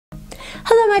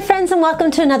Hello my friends and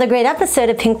welcome to another great episode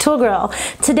of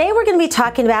PinkToolGirl. Today we're going to be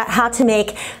talking about how to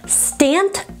make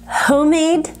stamped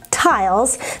homemade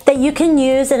tiles that you can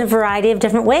use in a variety of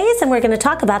different ways, and we're going to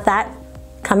talk about that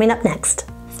coming up next.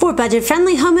 For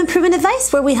budget-friendly home improvement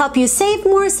advice where we help you save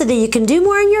more so that you can do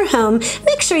more in your home,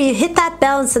 make sure you hit that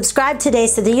bell and subscribe today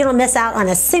so that you don't miss out on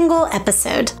a single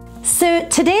episode. So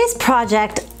today's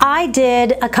project I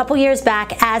did a couple years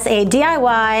back as a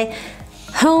DIY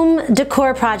home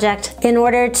decor project in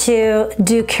order to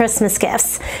do Christmas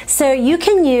gifts. So you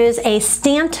can use a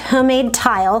stamped homemade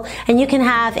tile, and you can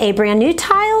have a brand new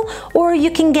tile, or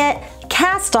you can get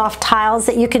cast off tiles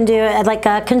that you can do at like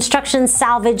a construction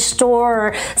salvage store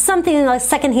or something like a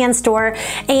secondhand store,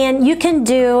 and you can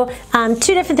do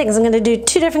two different things. I'm going to do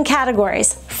two different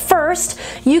categories. First,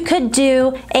 you could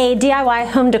do a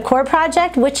DIY home decor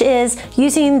project, which is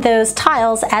using those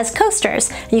tiles as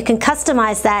coasters. You can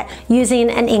customize that using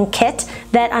an ink kit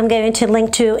that I'm going to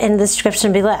link to in the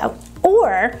description below.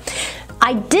 Or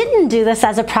I didn't do this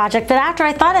as a project, but after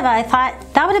I thought of it, I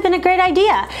thought that would have been a great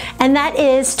idea. And that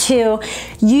is to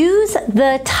use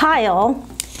the tile,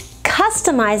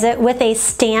 customize it with a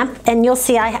stamp, and you'll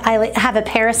see I have a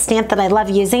Paris stamp that I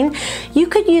love using. You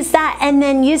could use that and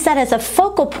then use that as a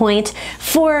focal point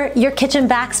for your kitchen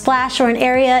backsplash or an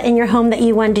area in your home that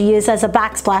you wanted to use as a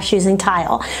backsplash using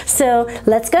tile. So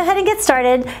let's go ahead and get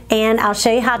started, and I'll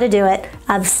show you how to do it,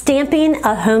 of stamping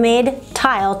a homemade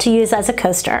tile to use as a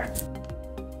coaster.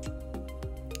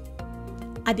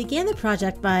 I began the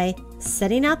project by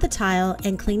setting out the tile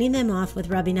and cleaning them off with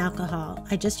rubbing alcohol.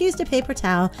 I just used a paper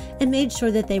towel and made sure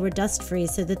that they were dust-free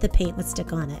so that the paint would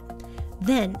stick on it.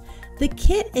 Then, the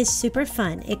kit is super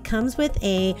fun. It comes with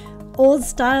a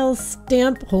old-style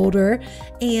stamp holder,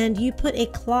 and you put a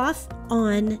cloth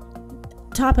on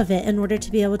top of it in order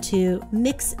to be able to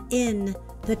mix in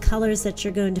the colors that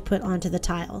you're going to put onto the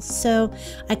tiles. So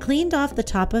I cleaned off the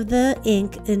top of the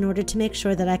ink in order to make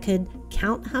sure that I could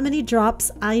count how many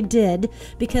drops I did,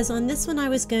 because on this one I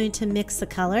was going to mix the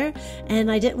color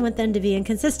and I didn't want them to be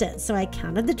inconsistent. So I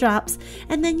counted the drops,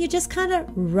 and then you just kind of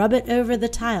rub it over the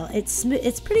tile. It's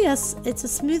a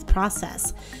smooth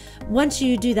process. Once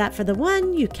you do that for the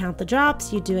one, you count the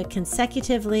drops, you do it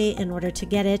consecutively in order to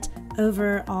get it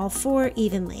over all four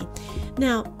evenly.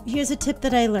 Now, here's a tip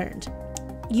that I learned.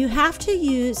 You have to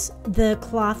use the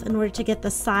cloth in order to get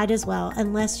the side as well,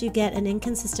 unless you get an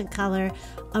inconsistent color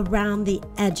around the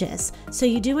edges. So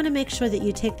you do want to make sure that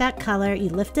you take that color, you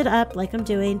lift it up like I'm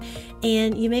doing,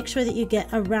 and you make sure that you get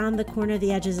around the corner of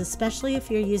the edges, especially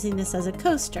if you're using this as a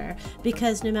coaster,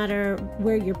 because no matter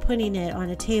where you're putting it, on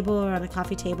a table or on a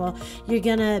coffee table, you're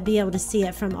gonna be able to see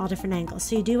it from all different angles.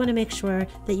 So you do want to make sure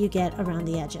that you get around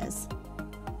the edges.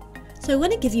 So I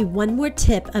want to give you one more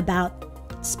tip about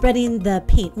spreading the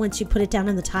paint once you put it down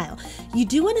on the tile. You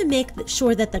do want to make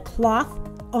sure that the cloth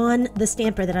on the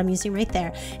stamper that I'm using right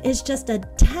there is just a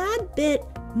tad bit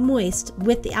moist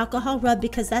with the alcohol rub,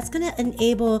 because that's going to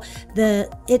enable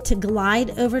it to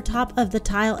glide over top of the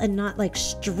tile and not like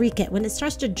streak it. When it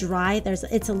starts to dry,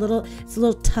 it's a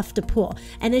little tough to pull.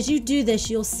 And as you do this,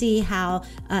 you'll see how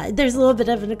there's a little bit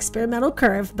of an experimental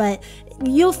curve, but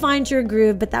you'll find your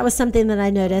groove. But that was something that I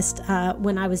noticed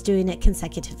when I was doing it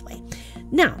consecutively.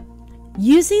 Now,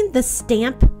 using the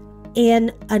stamp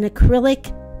and an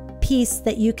acrylic piece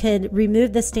that you could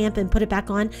remove the stamp and put it back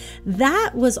on,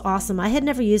 that was awesome. I had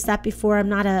never used that before. I'm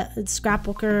not a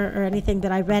scrapbooker or anything,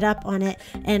 but I read up on it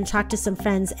and talked to some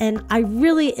friends, and I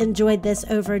really enjoyed this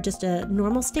over just a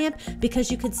normal stamp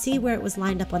because you could see where it was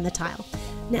lined up on the tile.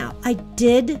 Now, I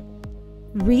did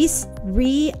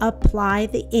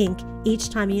reapply the ink each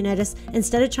time. You notice,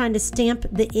 instead of trying to stamp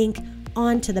the ink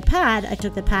onto the pad, I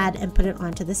took the pad and put it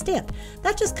onto the stamp.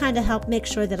 That just kind of helped make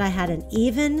sure that I had an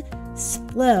even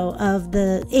flow of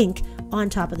the ink on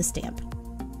top of the stamp.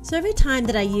 So every time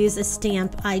that I use a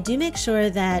stamp, I do make sure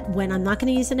that when I'm not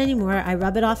going to use it anymore, I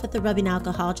rub it off with the rubbing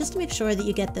alcohol just to make sure that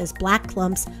you get those black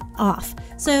clumps off.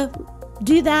 So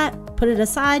do that, put it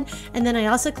aside, and then I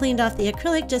also cleaned off the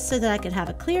acrylic just so that I could have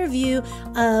a clear view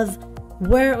of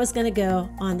where it was going to go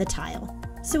on the tile.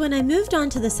 So when I moved on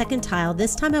to the second tile,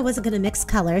 this time I wasn't going to mix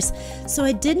colors, so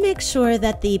I did make sure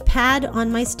that the pad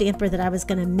on my stamper that I was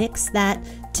going to mix that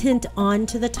tint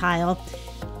onto the tile.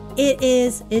 It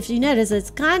is, if you notice,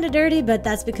 it's kind of dirty, but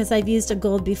that's because I've used a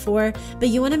gold before. But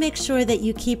you want to make sure that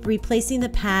you keep replacing the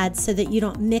pad so that you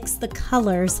don't mix the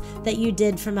colors that you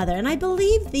did from other. And I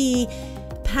believe the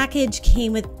package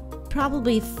came with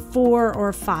probably 4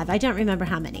 or 5. I don't remember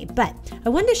how many, but I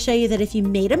wanted to show you that if you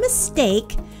made a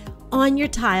mistake on your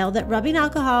tile, that rubbing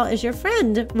alcohol is your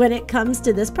friend when it comes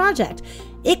to this project.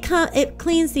 it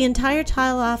cleans the entire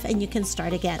tile off and you can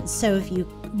start again. So if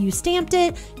you stamped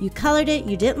it, you colored it,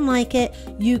 you didn't like it,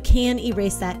 you can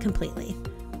erase that completely.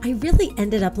 I really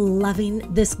ended up loving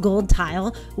this gold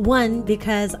tile. One,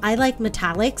 because I like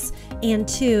metallics, and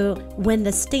two, when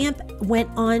the stamp went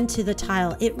onto the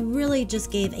tile, it really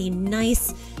just gave a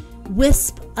nice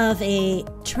wisp of a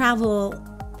travel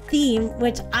theme,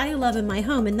 which I love in my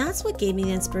home, and that's what gave me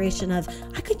the inspiration of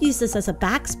I could use this as a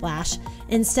backsplash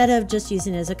instead of just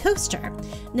using it as a coaster.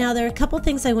 Now, there are a couple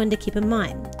things I wanted to keep in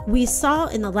mind. We saw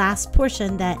in the last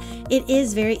portion that it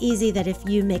is very easy that if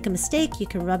you make a mistake, you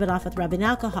can rub it off with rubbing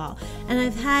alcohol. And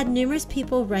I've had numerous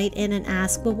people write in and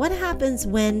ask, well, what happens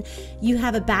when you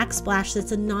have a backsplash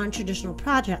that's a non-traditional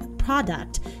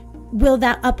product? Will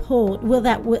that uphold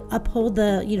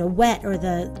the wet or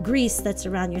the grease that's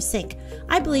around your sink?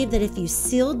 I believe that if you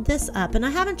sealed this up, and I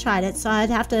haven't tried it, so I'd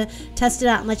have to test it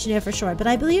out and let you know for sure, but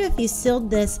I believe if you sealed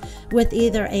this with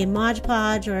either a Mod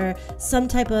Podge or some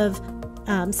type of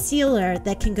sealer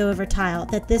that can go over tile,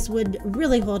 that this would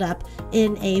really hold up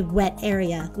in a wet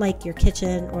area like your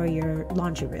kitchen or your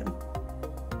laundry room.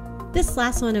 This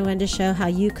last one I wanted to show how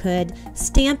you could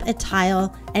stamp a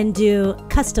tile and do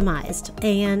customized,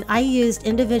 and I used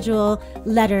individual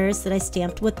letters that I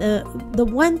stamped. With the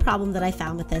one problem that I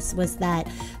found with this was that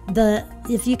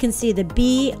if you can see, the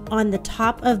B on the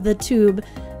top of the tube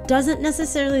doesn't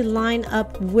necessarily line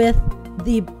up with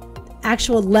the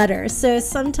actual letters, so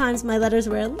sometimes my letters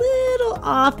were a little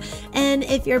off, and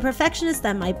if you're a perfectionist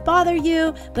that might bother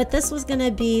you, but this was going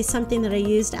to be something that I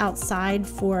used outside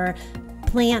for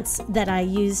plants that I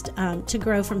used to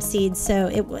grow from seeds, so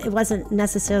it wasn't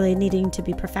necessarily needing to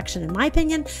be perfection in my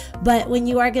opinion, but when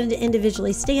you are going to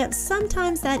individually stamp,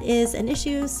 sometimes that is an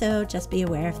issue, so just be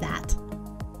aware of that.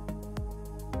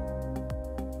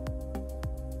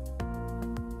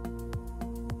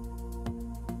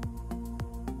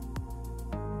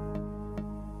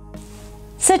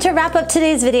 So to wrap up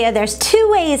today's video, there's two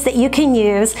ways that you can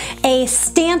use a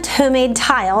stamped homemade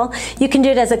tile. You can do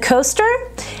it as a coaster,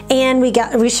 and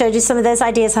we showed you some of those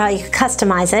ideas how you could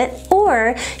customize it,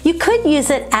 or you could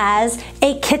use it as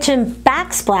a kitchen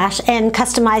backsplash and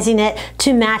customizing it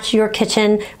to match your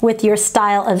kitchen with your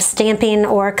style of stamping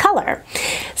or color.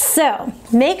 So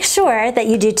make sure that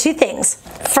you do two things.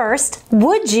 First,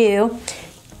 would you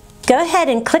go ahead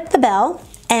and click the bell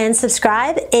and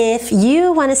subscribe if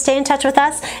you want to stay in touch with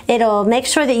us. It'll make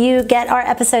sure that you get our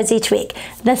episodes each week.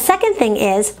 The second thing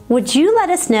is, would you let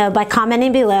us know by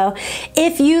commenting below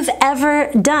if you've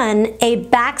ever done a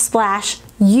backsplash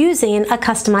using a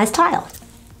customized tile?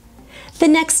 The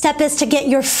next step is to get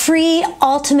your free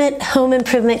ultimate home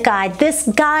improvement guide. This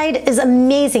guide is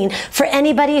amazing for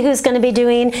anybody who's going to be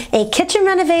doing a kitchen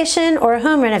renovation or a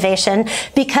home renovation,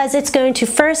 because it's going to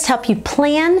first help you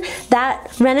plan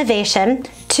that renovation.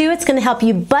 Two, it's going to help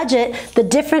you budget the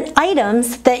different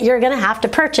items that you're going to have to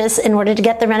purchase in order to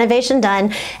get the renovation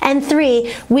done. And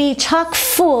three, we chock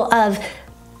full of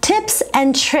tips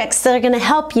and tricks that are going to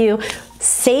help you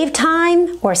save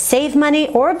time or save money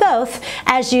or both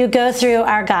as you go through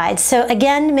our guide. So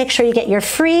again, make sure you get your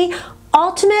free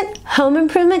ultimate home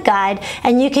improvement guide,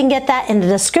 and you can get that in the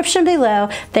description below.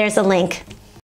 There's a link.